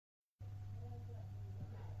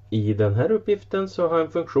I den här uppgiften så har jag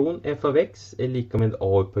en funktion f av x är lika med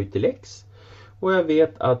a upphöjt till x. Och jag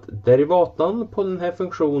vet att derivatan på den här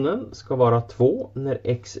funktionen ska vara 2 när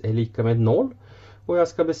x är lika med 0. Och jag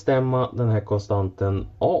ska bestämma den här konstanten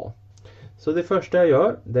a. Så det första jag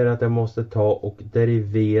gör är att jag måste ta och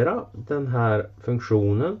derivera den här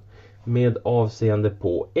funktionen med avseende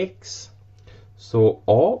på x. Så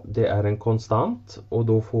a det är en konstant och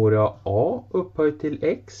då får jag a upphöjt till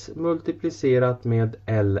x multiplicerat med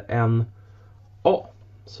ln a.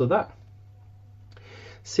 Sådär.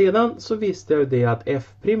 Sedan så visste jag det att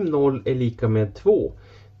f'0 är lika med 2.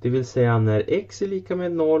 Det vill säga när x är lika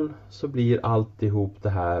med 0 så blir alltihop det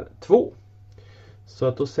här 2. Så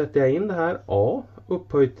att då sätter jag in det här a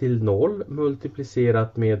upphöjt till 0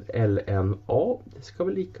 multiplicerat med ln a. Det ska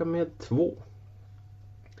vara lika med 2.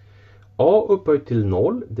 A upphöjt till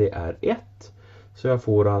 0 det är 1. Så jag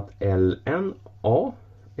får att ln a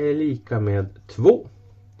är lika med 2.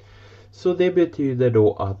 Så det betyder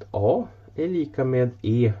då att a är lika med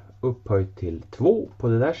e upphöjt till 2 på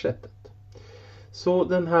det där sättet. Så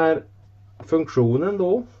den här funktionen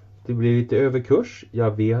då, det blir lite överkurs.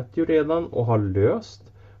 Jag vet ju redan och har löst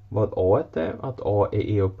vad a är, att a är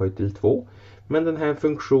e upphöjt till 2. Men den här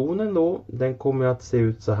funktionen då, den kommer att se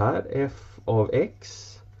ut så här. F av x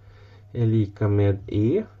är lika med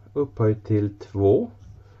e upphöjt till 2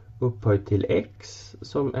 upphöjt till x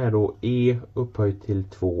som är då e upphöjt till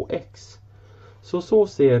 2x. Så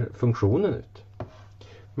ser funktionen ut.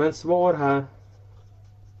 Men svar här,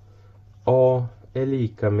 a är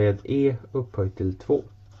lika med e upphöjt till 2.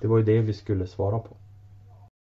 Det var ju det vi skulle svara på.